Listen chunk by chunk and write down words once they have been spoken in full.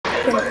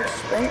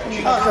Today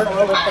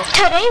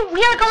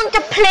we are going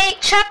to play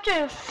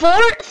Chapter 4,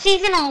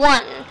 Season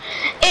 1.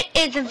 It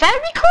is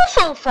very cool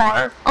so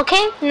far.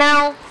 Okay,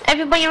 now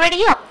everybody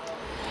ready up?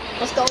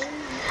 Let's go.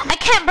 I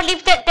can't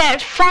believe that they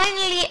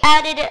finally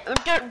added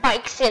dirt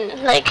bikes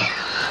in, like.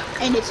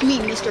 And it's me,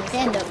 Mr.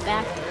 Panda,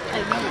 back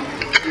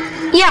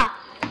again. Yeah.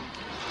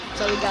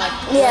 So we got.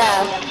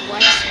 Yeah. We have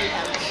Lex, we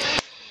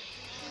have.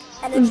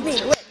 And it's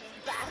me, Lick,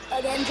 back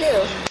again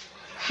too.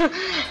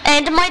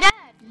 And my dad.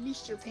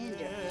 Mr.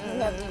 Panda. We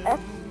have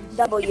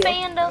FW.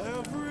 Panda.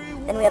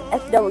 And we have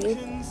FW.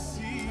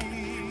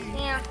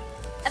 Yeah.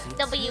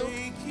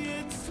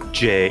 FW.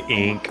 J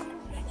Inc.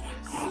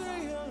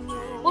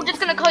 We're just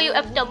gonna call you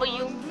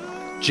FW.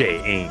 J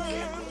Inc.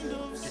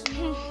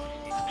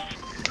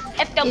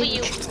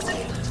 FW.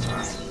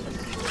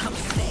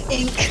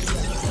 Ink.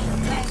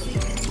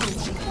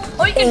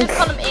 Or you can just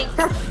call him Ink.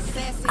 Yeah,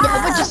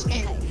 but just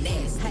Ink.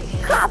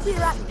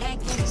 Copyright.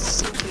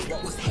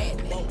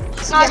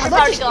 Not how the about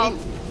party just go. Ink?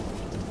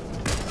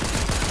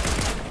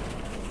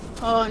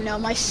 Oh no,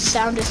 my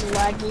sound is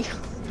laggy.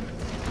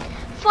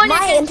 Funny My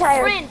can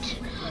entire- sprint.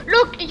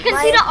 Look, you can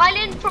see the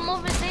island from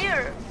over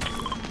there.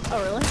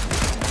 Oh really?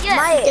 Yeah.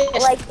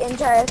 My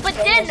entire But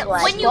thing then is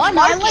like, when you One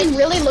mark Island it,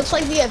 really looks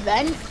like the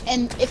event,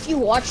 and if you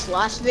watched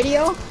last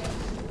video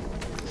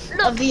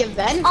look, of the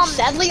event,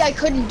 sadly I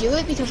couldn't do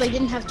it because I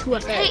didn't have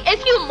 2FA. hey,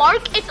 if you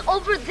mark, it's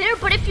over there.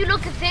 But if you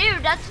look there,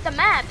 that's the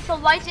map. So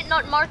why is it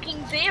not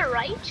marking there,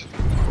 right?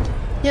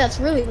 Yeah, it's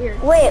really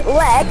weird. wait,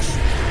 Lex,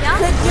 Yeah.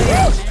 could you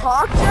guys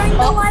talk during the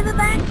live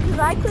event? Because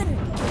I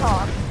couldn't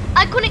talk.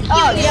 I couldn't hear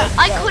Oh, you. yeah.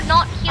 I could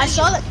not hear I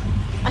saw you. that.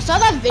 I saw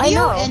that video,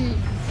 know. and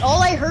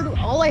all I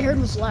heard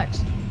was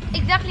Lex.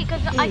 Exactly,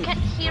 because I can't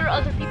hear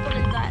other people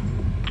in that.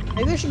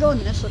 Maybe we should go in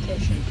this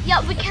location. Yeah,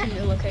 we That's a can.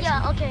 new location.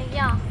 Yeah. Okay.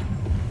 Yeah.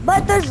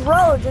 But there's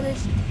roads and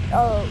it's.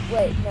 Oh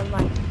wait, never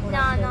mind. We're No,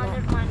 not doing no, that.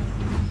 never mind.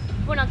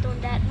 We're not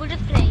doing that. We're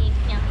just playing.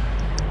 Yeah.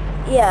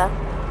 Yeah,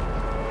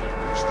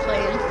 Just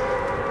playing.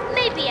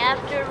 Maybe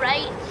after,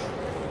 right?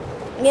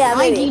 yeah,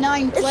 maybe.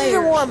 99 This is a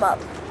players. warm up.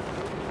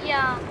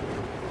 Yeah.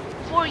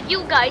 For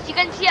you guys, you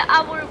can see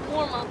our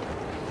warm up.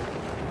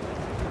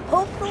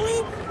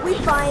 Hopefully, we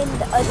find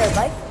a dirt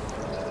bike.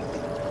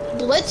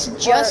 Blitz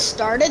just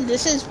started.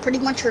 This is pretty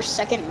much her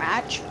second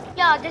match.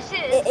 Yeah, this is.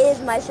 It is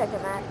my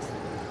second match.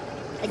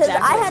 Because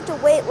Exactly. I had to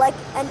wait like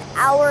an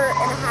hour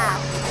and a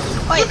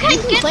half. Wait, You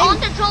can get play- on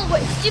the drone.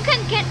 You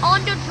can get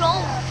on the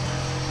drone.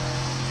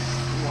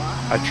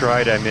 I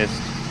tried, I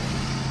missed.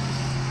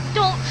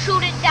 Don't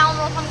shoot it down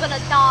or else I'm gonna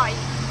die.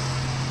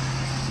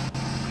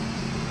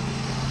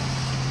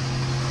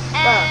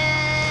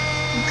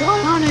 And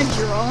Got on a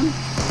drone.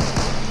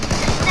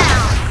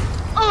 now.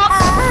 Oh,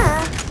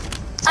 Ah,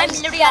 I'm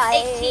literally at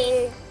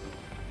 18.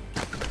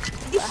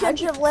 you should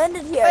have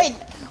landed here.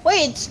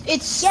 Wait,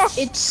 it's Yes.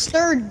 it's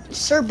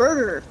Sir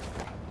Burger,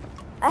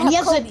 I and he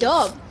have has a Kobe.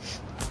 dub.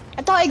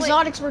 I thought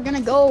exotics were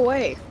gonna go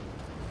away.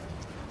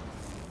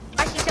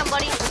 I see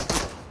somebody,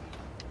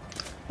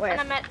 Where? and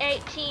I'm at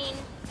 18.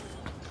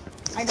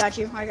 I got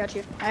you.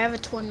 I have a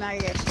twin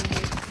mag SMG.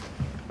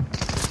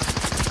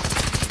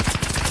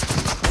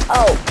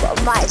 Oh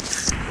my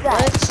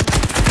god. Blitz.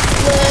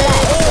 That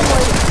aim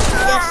was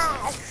Yes.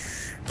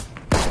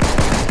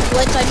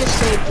 Blitz, I just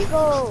saved you.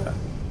 Go.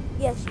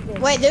 Yes, you did.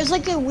 Wait, there's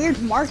like a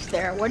weird mark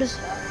there. What is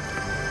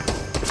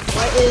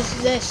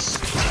this?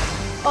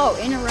 Oh,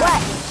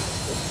 interact.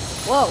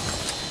 Whoa.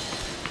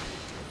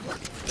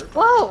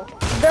 Whoa.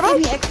 There Give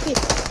me might- XP.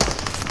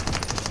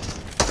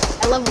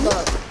 I leveled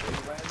up.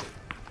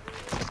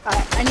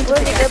 Alright, I need to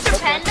Where's pick the up. Mr.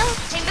 Panda?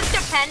 Hey,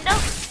 Mr. Panda?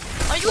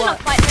 Are you in a What?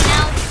 fight right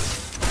now?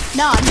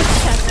 No, I'm just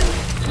testing.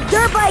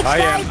 Dirt bikes, I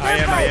guys, am.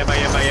 dirt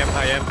bikes.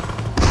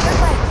 Dirt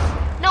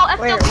bikes. No,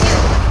 Where?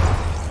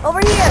 FW. Over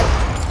here.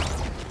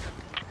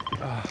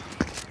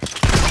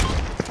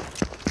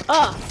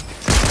 Oh,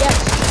 yes.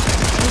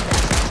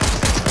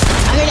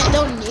 I mean, I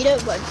don't need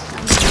it, but.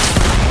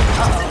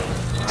 Uh-oh.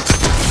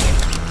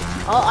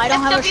 Oh, I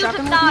don't have a FW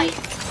shotgun to with die. me.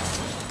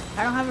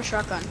 I don't have a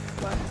shotgun.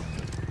 But...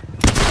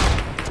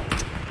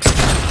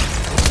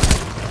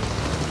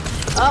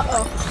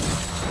 Uh-oh.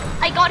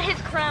 I got his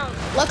crown.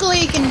 Luckily,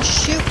 you can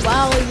shoot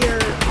while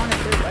you're on a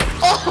dirt bike.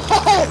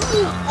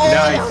 Oh,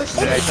 that was Nice,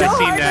 so nice. so I hard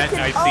seen to that.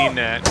 I control. seen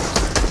that.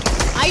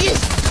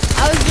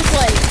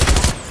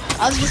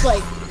 I was just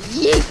like,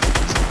 yeet.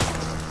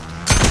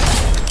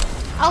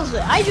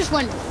 I just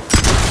went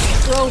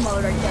pro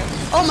mode right there.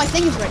 Oh, my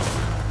thing is ready.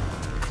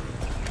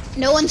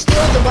 No one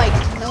steals the bike.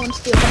 No one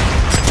steals it.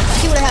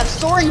 See what I have,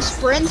 soaring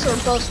sprints or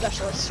bow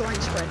specialist, soaring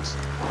sprints.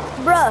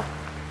 Bruh,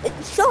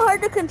 it's so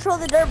hard to control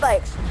the dirt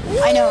bikes.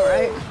 I know,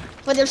 right?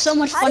 But they're so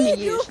much How fun do to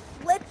you use. do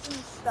flips and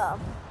stuff?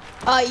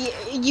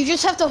 You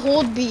just have to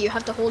hold B. You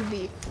have to hold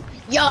B.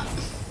 Yeah.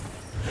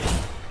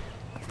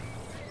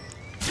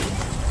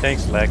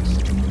 Thanks, Lex.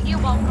 You're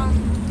welcome.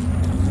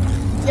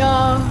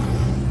 Yeah.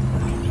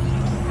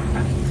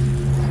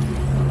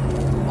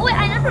 Oh wait,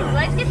 I never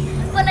realized this,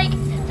 but like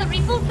the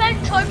repo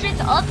fan charges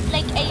up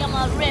like a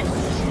wrist.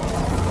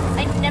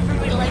 I never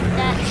realized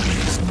that.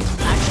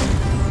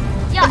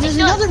 Yeah, there's it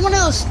does. another one of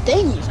those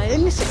things. I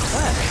think it's a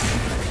quest.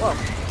 Whoa.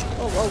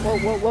 Whoa, whoa, whoa,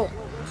 whoa, whoa.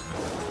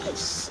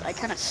 I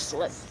kind of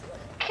slipped.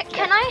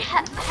 Can I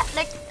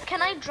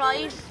can I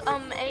drive a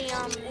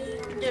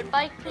dirt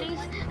bike, please?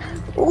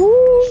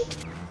 Ooh.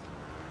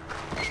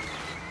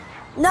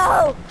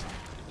 No.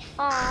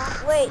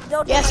 Aw. Wait,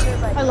 don't Yes, touch my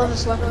dirt bike. I love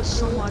this weapon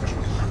so much.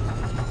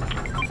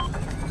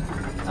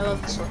 I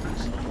love this weapon.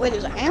 Wait,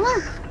 there's an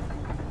hammer?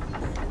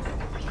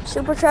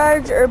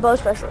 Supercharge or bow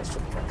specialist?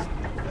 Supercharge.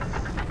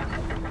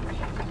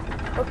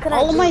 What can I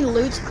All of do? my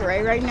loot's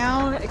gray right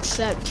now,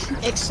 except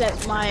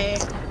my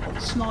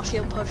small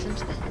shield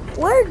potions.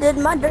 Where did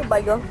my dirt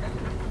bike go?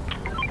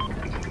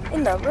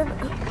 In the river.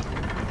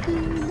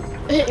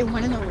 It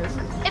went in the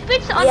river. If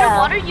it's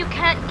underwater, you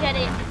can't get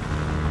it.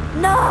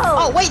 No.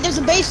 Oh wait, there's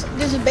a base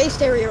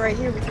area right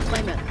here. We can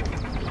claim it.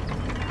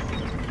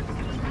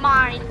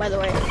 Mine. By the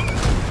way.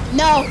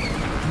 No. I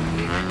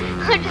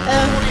just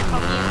stole it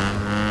from you.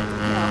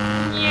 No.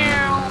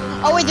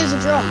 Yeah. Oh wait, there's a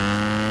drone.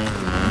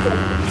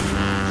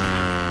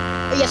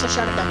 Oh yes, I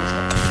shot it down. Let's go.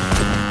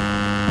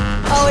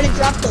 Oh, and it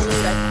dropped the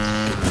loot.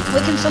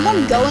 Wait, can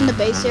someone go in the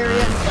base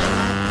area and claim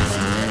that?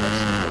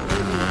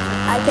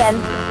 I can.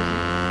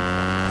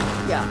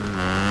 Yeah.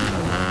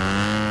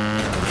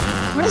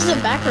 What is the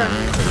background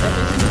music? That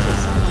doesn't make it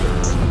sound like.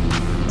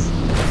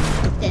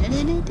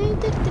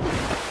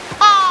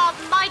 Oh,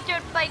 my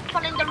dirt bike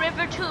fell in the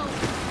river too.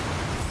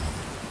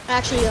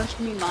 Actually, don't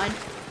you mean mine?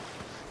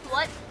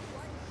 What?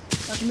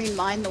 Don't you mean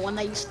mine, the one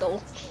that you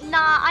stole?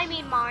 Nah, I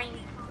mean mine.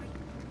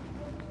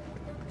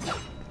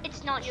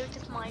 It's not yours,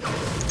 it's mine.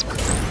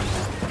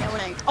 Yeah,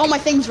 when oh, my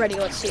thing's ready.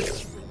 Let's see.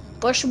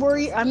 Bush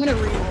warrior. I'm gonna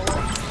reroll it.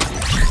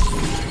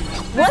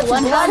 What's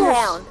Bloodhound?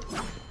 Bloodhound?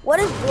 What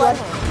is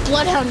Bloodhound?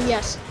 Bloodhound,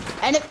 yes.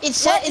 And it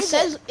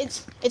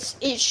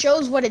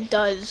shows what it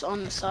does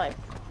on the side.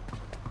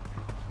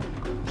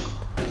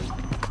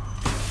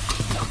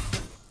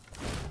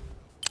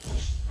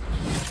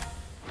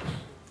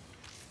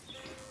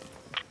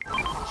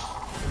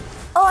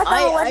 Oh, I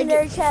found a I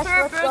legendary did- chest.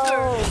 Sir Let's Burger.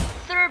 go.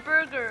 Sir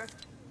Burger.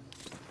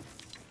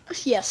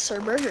 Yes, Sir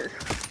Burger.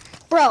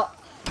 Bro,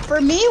 for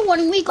me,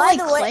 when we By like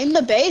the way- claim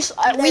the base,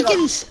 There you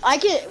go.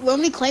 when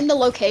we claim the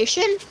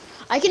location,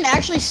 I can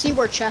actually see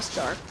where chests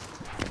are.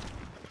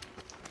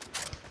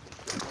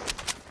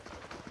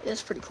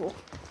 It's pretty cool.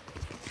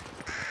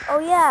 Oh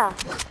yeah.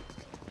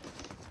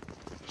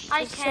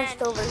 I It's can.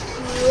 just over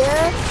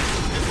here.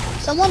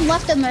 Someone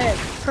left a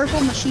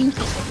purple machine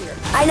pistol here.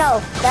 I know.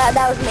 That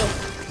was me.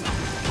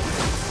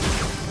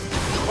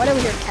 What over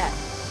here, cat?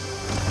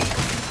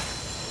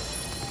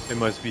 It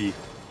must be.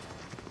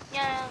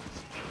 Yeah.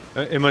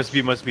 It must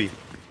be. Must be.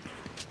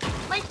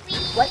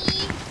 What?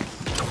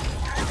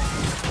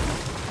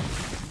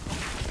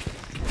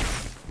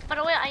 By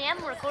the way, I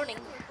am recording.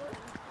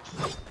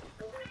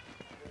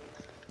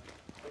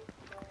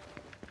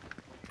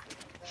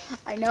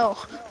 I know.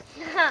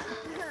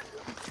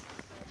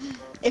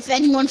 If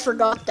anyone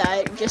forgot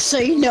that, just so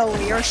you know,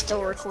 we are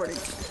still recording.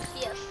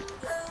 Yes.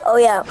 Oh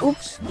yeah.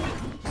 Oops.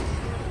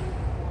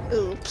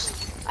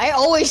 Oops. I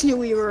always knew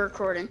we were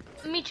recording.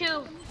 Me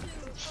too.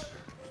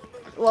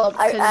 Well,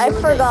 I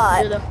because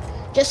forgot.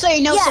 Just so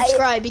you know, Yeah,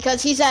 subscribe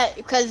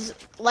because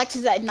Lex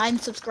is at 9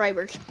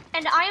 subscribers.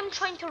 And I am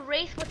trying to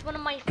race with one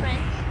of my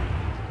friends.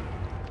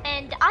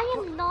 And I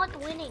am not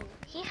winning.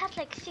 He has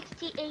like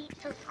 68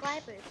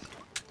 subscribers.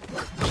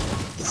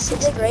 Is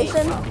it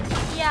Grayson?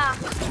 Yeah.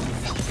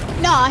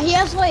 Nah, he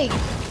has like,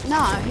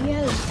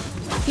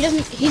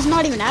 he's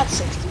not even at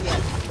 60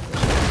 yet.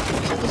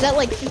 He's at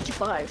like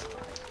 55.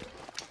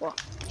 Well,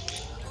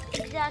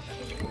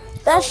 Exactly.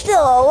 That's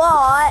still a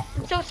lot.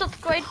 So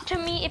subscribe to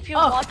me if you're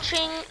Oh.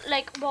 watching.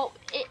 Like, well,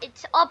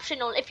 it's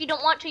optional. If you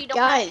don't want to, you don't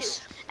Guys,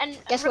 have to. And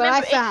guess what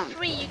remember, I found? it's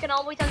free. You can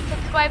always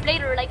unsubscribe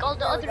later, like all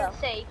the There we others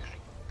go. say.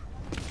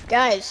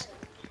 guys,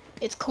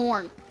 it's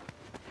corn.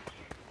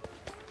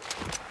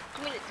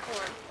 I mean, it's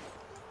corn.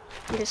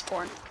 It is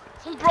corn.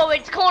 Bro,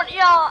 it's corn.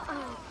 Yeah.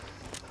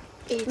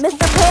 It's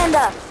Mr.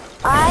 Panda,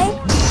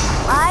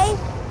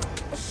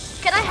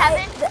 Can I have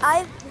it?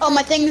 Oh,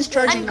 my thing is I'm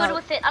charging good up.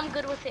 with it. I'm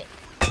good with it.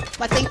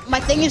 My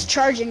thing is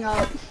charging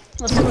up.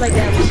 Let's see what I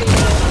get. Let's see.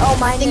 Oh,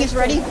 My mine thing is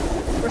ready.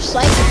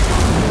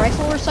 Recycle.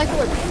 Rifle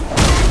recycler.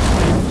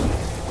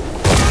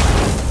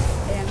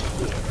 And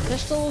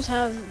pistols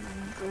have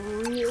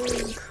really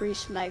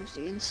increased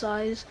magazine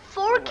size.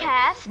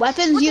 Forecast.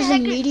 Weapons What the using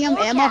heck is medium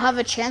ammo forecast? have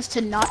a chance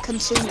to not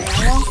consume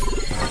ammo.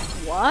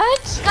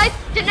 What? Guys,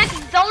 the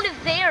next zone is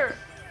there.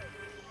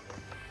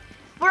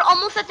 We're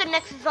almost at the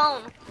next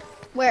zone.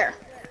 Where?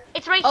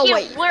 It's right Oh here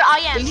wait. where I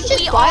am. Did you We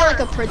just buy are. like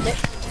a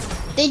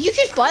predict? Did you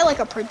just buy like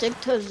a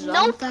predictor zone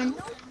Nope. thing?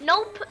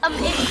 Nope.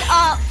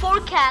 It's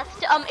forecast.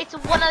 It's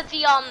one of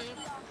the like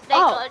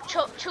Oh.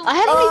 two. I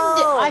haven't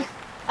Oh. even.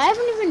 I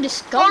haven't even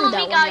discovered Follow that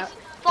me, one guys. yet.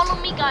 Follow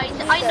me, guys.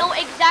 I know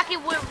exactly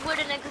where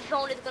the next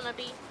zone is gonna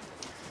be.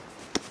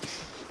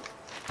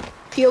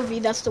 POV.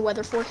 That's the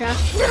weather forecast.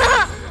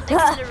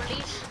 Like,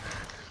 literally.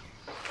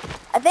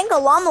 I think a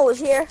llama was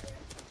here.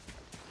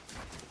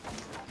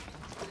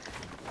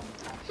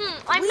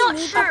 I'm we not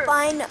need sure. to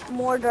find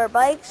more dirt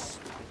bikes.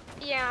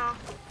 Yeah.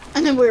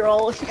 And then we're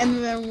all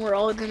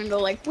gonna go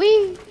like,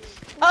 wee.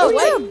 Oh Is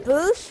there a wait.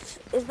 boost?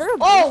 Is there a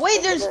boost? Oh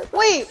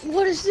wait,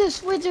 what is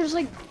this? Wait, there's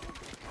like,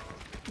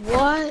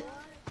 what?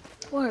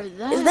 What is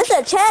that? Is this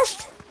a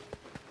chest?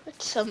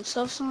 That's some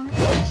stuff on it.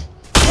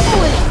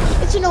 Oh,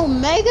 it's an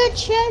Omega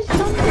chest? I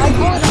call it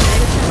Omega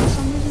chest for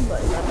some reason, but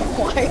I don't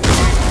know why.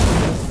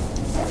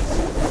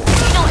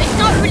 No, it's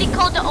not really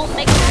called the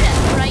Omega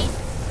chest, right?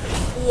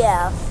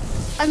 Yeah.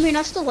 I mean,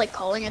 I still like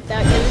calling it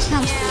that. Yeah, this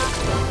sounds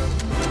cool.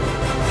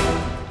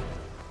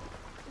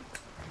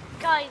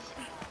 Guys,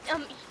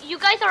 you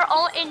guys are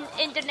all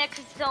in the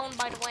next zone,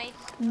 by the way.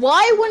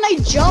 Why when I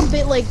jump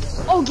it like,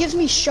 oh, gives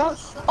me shock?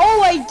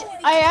 Oh,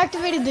 I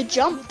activated the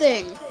jump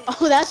thing.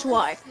 Oh, that's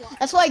why.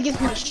 That's why it gives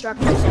me shock.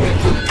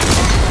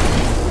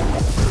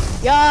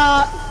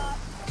 Yeah.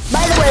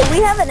 By the way,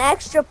 we have an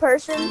extra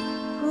person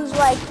who's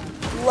like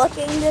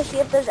looking to see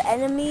if there's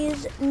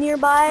enemies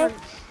nearby.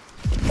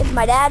 It's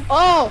my dad.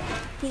 Oh,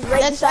 He's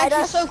right that's beside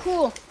actually us. so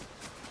cool.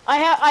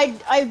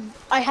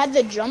 I had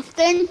the jump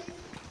thing,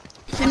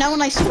 so now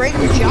when I sprint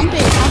and jump, it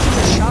counts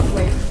as a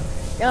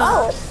shockwave. Yeah.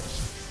 Oh,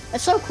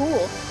 That's so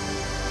cool.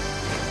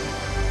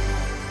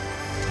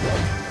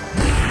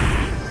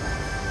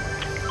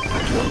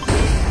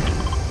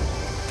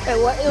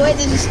 Wait,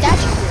 there's a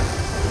statue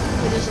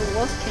here. Wait, there's a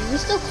wolf. Can we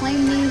still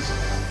claim these?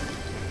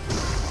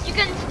 You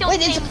can still Wait,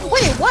 claim wolf.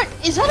 wait, what?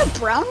 Is that a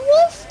brown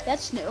wolf?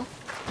 That's new.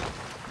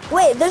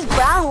 wait, there's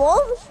brown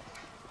wolves?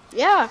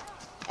 Yeah.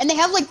 And they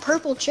have like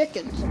purple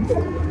chickens.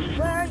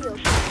 Where are you?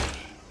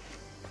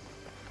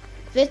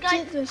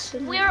 Guys,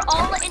 we're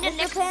all in the Mr.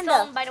 next Panda.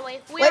 zone, by the way.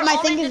 We're Wait, my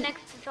all thing in is the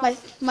next zone.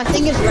 my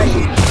thing is ready.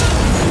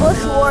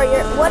 Bush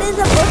warrior. What is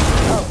a bush?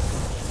 Oh,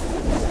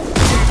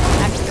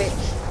 Activate.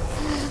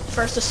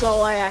 First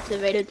assault I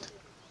activated.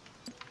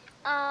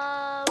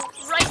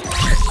 Rifle,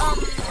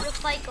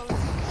 recycle.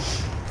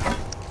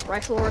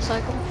 Rifle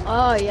recycle.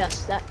 Oh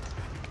yes, that.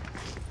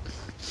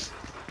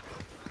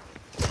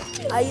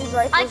 I use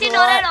rifles I a say not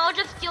lot, at all,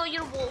 just steal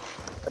your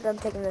wolf. but I'm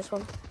taking this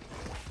one.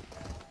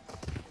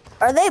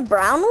 Are they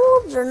brown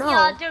wolves or no?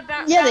 Yeah, they're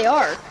brown. Yeah, they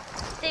are.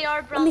 They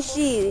are Let brown. me wolves.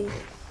 see.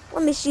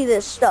 Let me see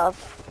this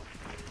stuff.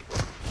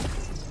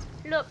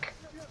 Look.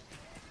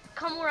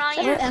 Come where I Is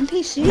that am. an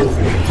NPC? See,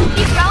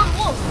 brown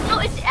wolf. No,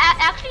 it's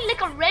actually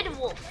like a red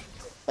wolf.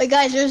 Wait,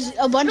 guys, there's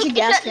a bunch Look, of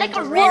gas it's like cans.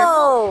 a over red here.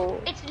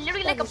 Whoa! It's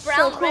literally That like a is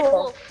so brown red cool.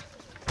 wolf.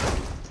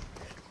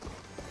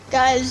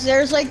 Guys,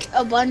 there's like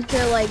a bunch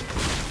of like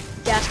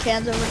gas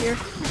cans over here.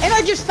 And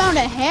I just found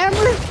a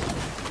hammer.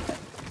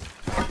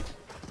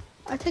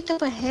 I picked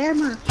up a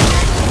hammer.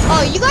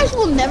 Oh, you guys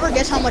will never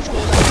guess how much gold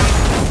I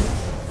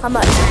have. How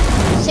much?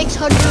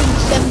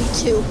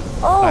 672.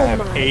 Oh I have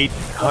my!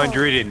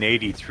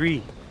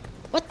 883.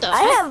 What the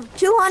I heck? have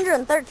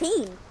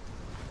 213.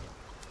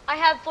 I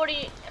have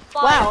 45.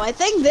 Wow, I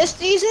think this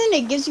season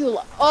it gives you.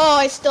 Oh,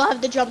 I still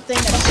have the jump thing.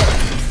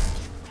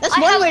 That's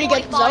I one have way to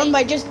get 45. zone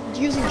by just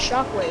using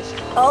shockwaves.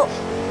 Oh,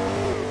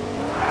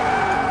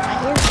 I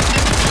hear.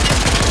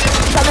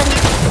 coming.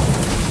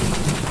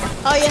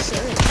 Oh yes,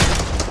 there is.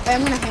 Wait,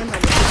 I'm gonna hammer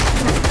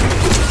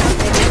this.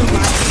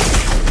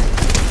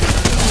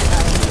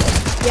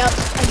 Yep.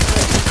 I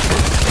did.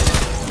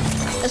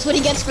 That's what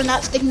he gets for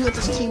not sticking with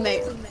his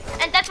teammate.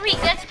 And that's what he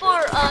gets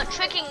for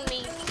tricking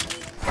me.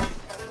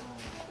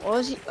 What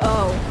was he?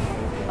 Oh,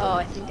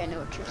 I think I know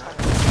what you're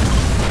talking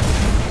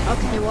about.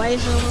 Okay, why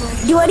is there a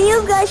little? Do any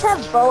of you guys have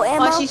bow Oh,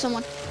 ammo? I see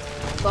someone.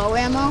 Bow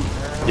ammo?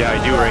 Yeah, I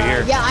do right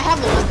here. Yeah, I have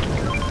one.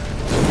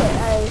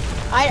 Okay,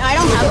 I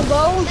don't have a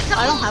bow.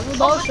 I don't have a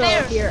bow, Over so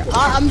there. here.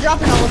 I'm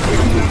dropping all of you.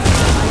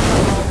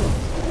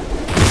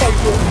 thank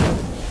you.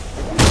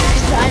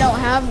 I don't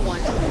have one.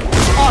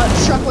 Oh,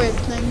 shockwave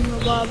thing,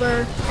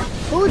 bobber.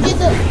 Who did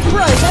the?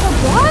 Bro, is that a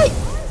bot?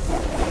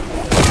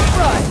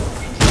 Bro,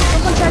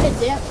 someone tried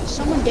to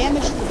someone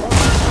damaged the bot.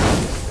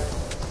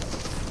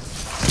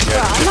 Bro,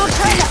 I'm not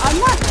trying to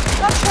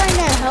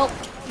help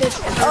this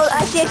person. Oh,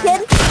 I see a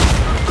kid.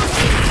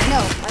 No,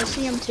 I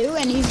see him too,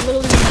 and he's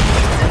literally.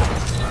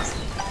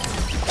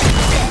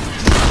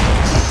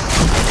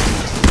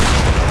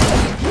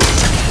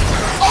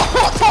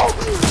 Oh!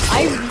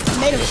 I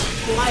made him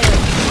fly.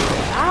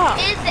 Ah!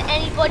 Is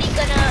anybody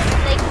gonna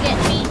like get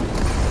me?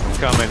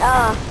 Coming.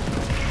 Ah,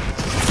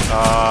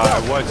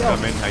 I was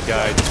coming. I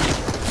died.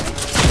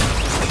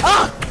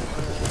 Ah!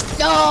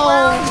 No!